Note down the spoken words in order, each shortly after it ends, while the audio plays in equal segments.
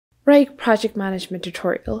Wrike project management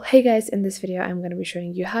tutorial. Hey guys, in this video I'm going to be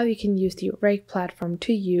showing you how you can use the Wrike platform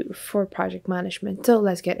for project management. So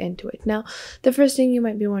let's get into it. Now, the first thing you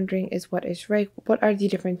might be wondering is, what is Wrike? What are the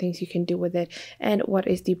different things you can do with it, and what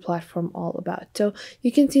is the platform all about? So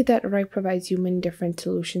you can see that Wrike provides you many different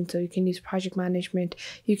solutions. So you can use project management,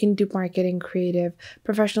 you can do marketing, creative,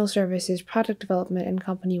 professional services, product development, and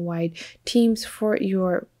company-wide teams for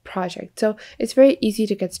your project. So it's very easy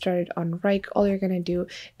to get started on Wrike. All you're going to do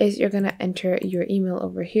is you're going to enter your email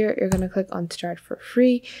over here. You're going to click on start for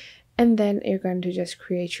free, and then you're going to just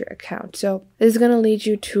create your account. So this is going to lead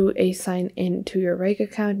you to a sign in to your Wrike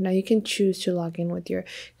account. Now you can choose to log in with your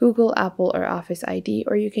Google, Apple, or Office ID,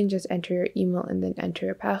 or you can just enter your email and then enter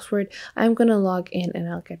your password. I'm going to log in and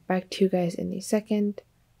I'll get back to you guys in a second.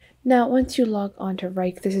 Now, once you log on to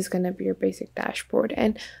Wrike, this is going to be your basic dashboard,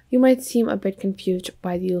 and you might seem a bit confused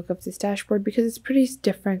by the look of this dashboard because it's pretty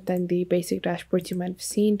different than the basic dashboards you might have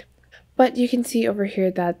seen. But you can see over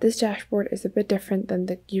here that this dashboard is a bit different than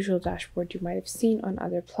the usual dashboard you might have seen on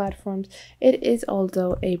other platforms. It is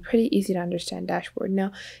also a pretty easy to understand dashboard.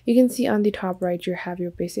 Now, you can see on the top right, you have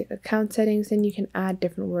your basic account settings, and you can add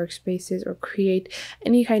different workspaces or create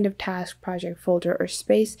any kind of task, project, folder, or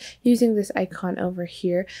space using this icon over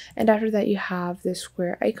here. And after that, you have this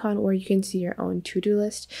square icon where you can see your own to-do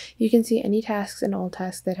list. You can see any tasks and all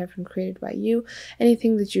tasks that have been created by you,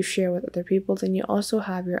 anything that you share with other people. Then you also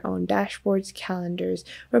have your own dashboards, calendars,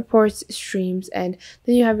 reports, streams, and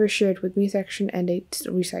then you have your shared with me section and a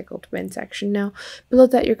recycled bin section. Now, below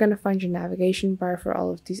that, you're going to find your navigation bar for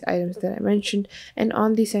all of these items that I mentioned, and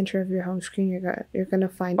on the center of your home screen, you're going to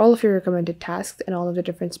find all of your recommended tasks and all of the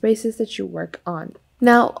different spaces that you work on.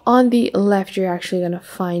 Now, on the left, you're actually going to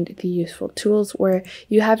find the useful tools where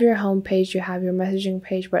you have your home page, you have your messaging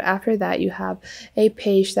page, but after that, you have a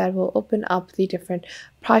page that will open up the different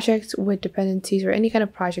projects with dependencies or any kind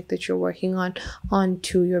of project that you're working on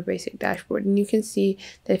onto your basic dashboard. And you can see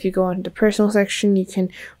that if you go onto the personal section, you can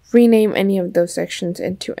rename any of those sections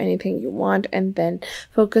into anything you want and then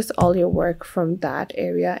focus all your work from that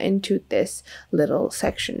area into this little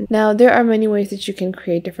section. Now, there are many ways that you can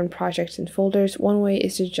create different projects and folders. One way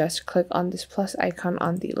is to just click on this plus icon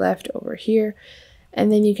on the left over here,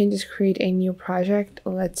 and then you can just create a new project.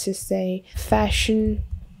 Let's just say fashion,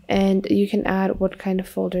 and you can add what kind of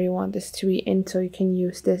folder you want this to be in. So you can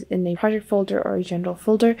use this in a project folder or a general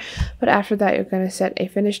folder. But after that, you're going to set a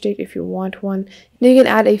finish date if you want one. Then you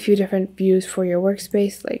can add a few different views for your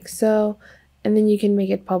workspace like so. And then you can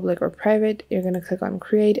make it public or private. You're going to click on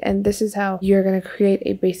create, and this is how you're going to create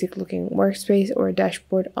a basic looking workspace or a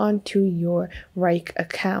dashboard onto your Wrike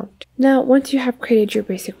account. Now, once you have created your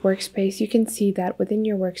basic workspace, you can see that within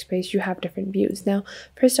your workspace, you have different views. Now,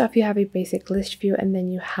 first off, you have a basic list view, and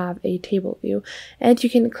then you have a table view, and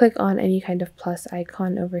you can click on any kind of plus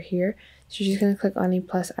icon over here. So you're just going to click on a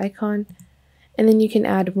plus icon, and then you can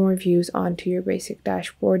add more views onto your basic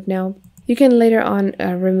dashboard. Now, you can later on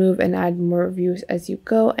remove and add more views as you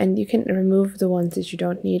go, and you can remove the ones that you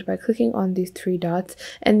don't need by clicking on these three dots,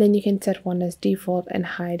 and then you can set one as default and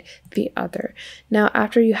hide the other. Now,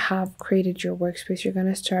 after you have created your workspace, you're going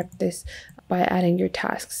to start this by adding your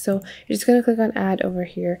tasks. So you're just going to click on add over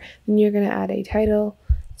here, then you're going to add a title.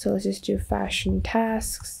 So let's just do fashion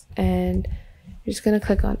tasks, and you're just going to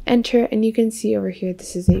click on enter, and you can see over here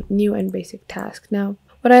this is a new and basic task. Now,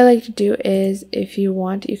 what I like to do is, if you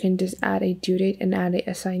want, you can just add a due date and add a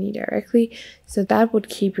assignee directly. So that would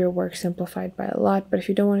keep your work simplified by a lot. But if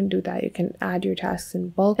you don't want to do that, you can add your tasks in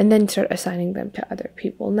bulk and then start assigning them to other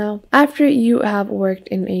people. Now, after you have worked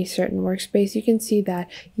in a certain workspace, you can see that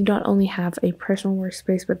you not only have a personal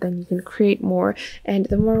workspace, but then you can create more. And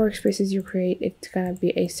the more workspaces you create, it's going to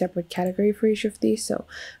be a separate category for each of these. So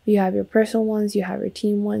you have your personal ones, you have your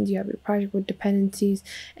team ones, you have your project with dependencies,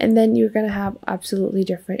 and then you're going to have absolutely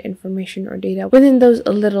different information or data within those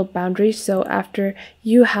little boundaries. So after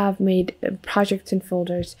you have made projects and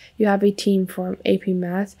folders, you have a team for AP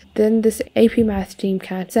Math, then this AP Math team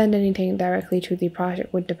can't send anything directly to the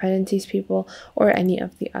project with dependencies people or any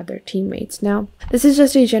of the other teammates. Now, this is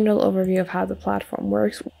just a general overview of how the platform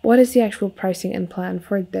works. What is the actual pricing and plan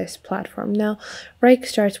for this platform? Now, Wrike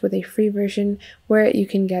starts with a free version where you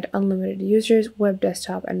can get unlimited users, web,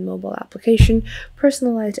 desktop, and mobile application,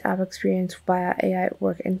 personalized app experience via AI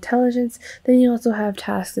work intelligence. Then you also have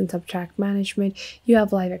tasks and subtract management. You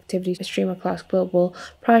have live activities, stream of global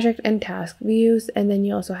project and task views, and then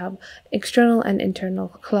you also have external and internal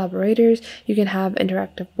collaborators. You can have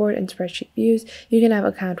interactive board and spreadsheet views. You can have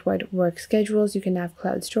account-wide work schedules. You can have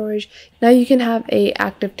cloud storage. Now you can have a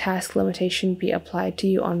active task limitation be applied to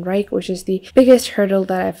you on Wrike, which is the biggest hurdle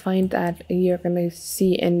that I find that you're going to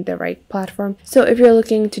see in the Wrike platform. So if you're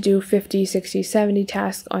looking to do 50, 60, 70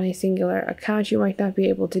 tasks on a singular account, you might not be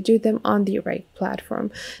able to do them on the Wrike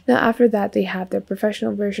platform. Now after that, they have their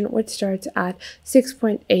professional version, which starts at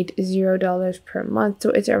 $6.80 per month, so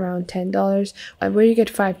it's around $10, where you get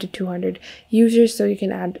 5 to 200 users, so you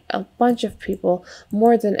can add a bunch of people,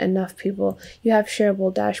 more than enough people. You have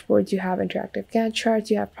shareable dashboards, you have interactive Gantt charts,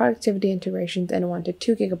 you have productivity integrations, and 1 to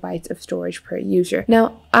 2 gigabytes of storage per user.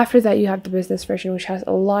 Now after that, you have the business version, which has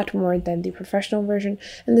a lot more than the professional version,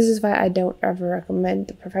 and this is why I don't ever recommend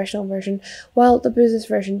the professional version. While the business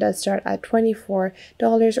version does start at $24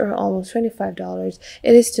 or almost $25,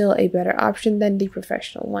 it is still a better option than the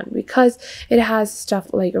professional one because it has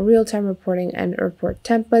stuff like real-time reporting and report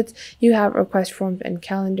templates. You have request forms and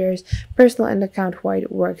calendars, personal and account-wide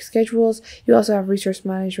work schedules. You also have resource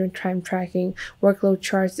management, time tracking, workload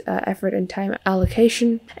charts, effort and time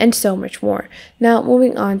allocation, and so much more. Now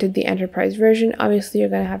moving on to the enterprise version, obviously you're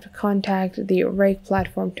going to have to contact the Wrike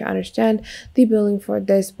platform to understand the billing for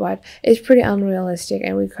this, but it's pretty unrealistic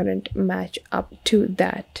and we couldn't match up to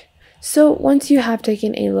that. So once you have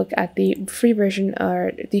taken a look at the free version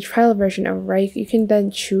or the trial version of Wrike, you can then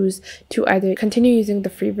choose to either continue using the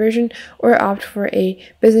free version or opt for a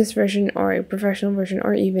business version or a professional version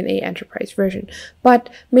or even a enterprise version. But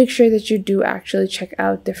make sure that you do actually check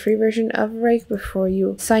out the free version of Wrike before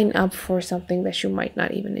you sign up for something that you might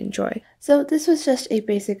not even enjoy. So this was just a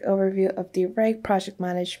basic overview of the Wrike project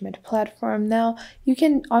management platform. Now you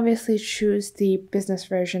can obviously choose the business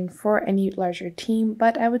version for any larger team,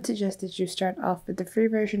 but I would suggest that you start off with the free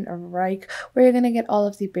version of Wrike, where you're going to get all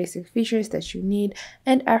of the basic features that you need,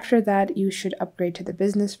 and after that you should upgrade to the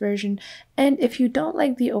business version. And if you don't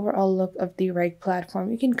like the overall look of the Wrike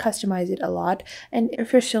platform, you can customize it a lot, and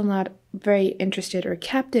if you're still not very interested or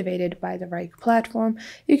captivated by the Wrike platform,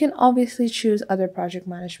 you can obviously choose other project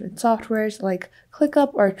management softwares like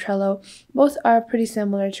ClickUp or Trello. Both are pretty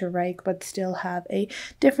similar to Wrike but still have a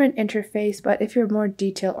different interface, but if you're more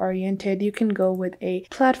detail oriented, you can go with a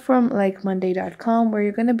platform like Monday.com, where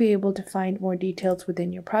you're going to be able to find more details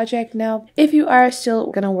within your project. Now if you are still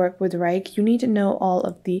going to work with Wrike, you need to know all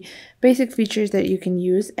of the basic features that you can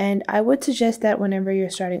use, and I would suggest that whenever you're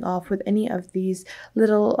starting off with any of these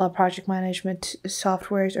little project management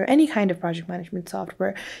softwares or any kind of project management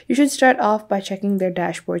software, you should start off by checking their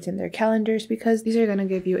dashboards and their calendars, because these are going to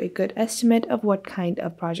give you a good estimate of what kind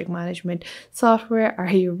of project management software are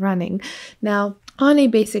you running. Now on a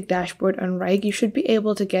basic dashboard on Wrike, you should be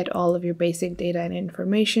able to get all of your basic data and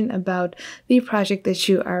information about the project that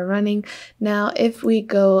you are running. Now if we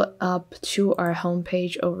go up to our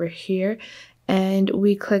homepage over here and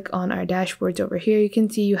we click on our dashboards over here, you can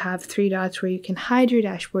see you have 3 dots where you can hide your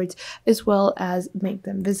dashboards as well as make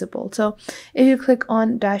them visible. So if you click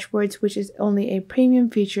on dashboards, which is only a premium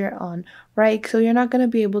feature on Wrike, so you're not going to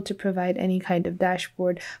be able to provide any kind of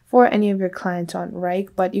dashboard for any of your clients on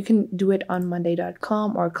Wrike, but you can do it on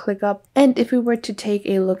Monday.com or ClickUp. And if we were to take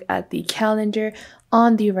a look at the calendar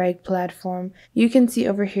on the Wrike platform, you can see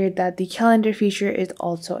over here that the calendar feature is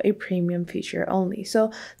also a premium feature only.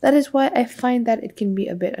 So that is why I find that it can be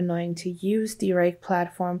a bit annoying to use the Wrike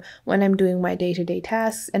platform when I'm doing my day-to-day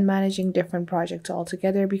tasks and managing different projects all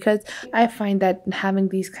together, because I find that having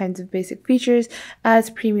these kinds of basic features as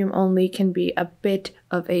premium only can be a bit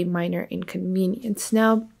of a minor inconvenience.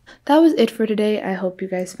 Now that was it for today. I hope you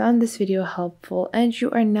guys found this video helpful and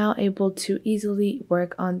you are now able to easily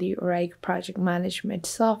work on the Wrike project management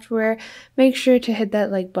software. Make sure to hit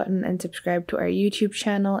that like button and subscribe to our YouTube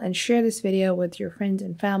channel, and share this video with your friends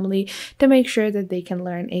and family to make sure that they can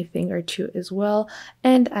learn a thing or two as well.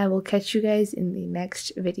 And I will catch you guys in the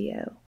next video.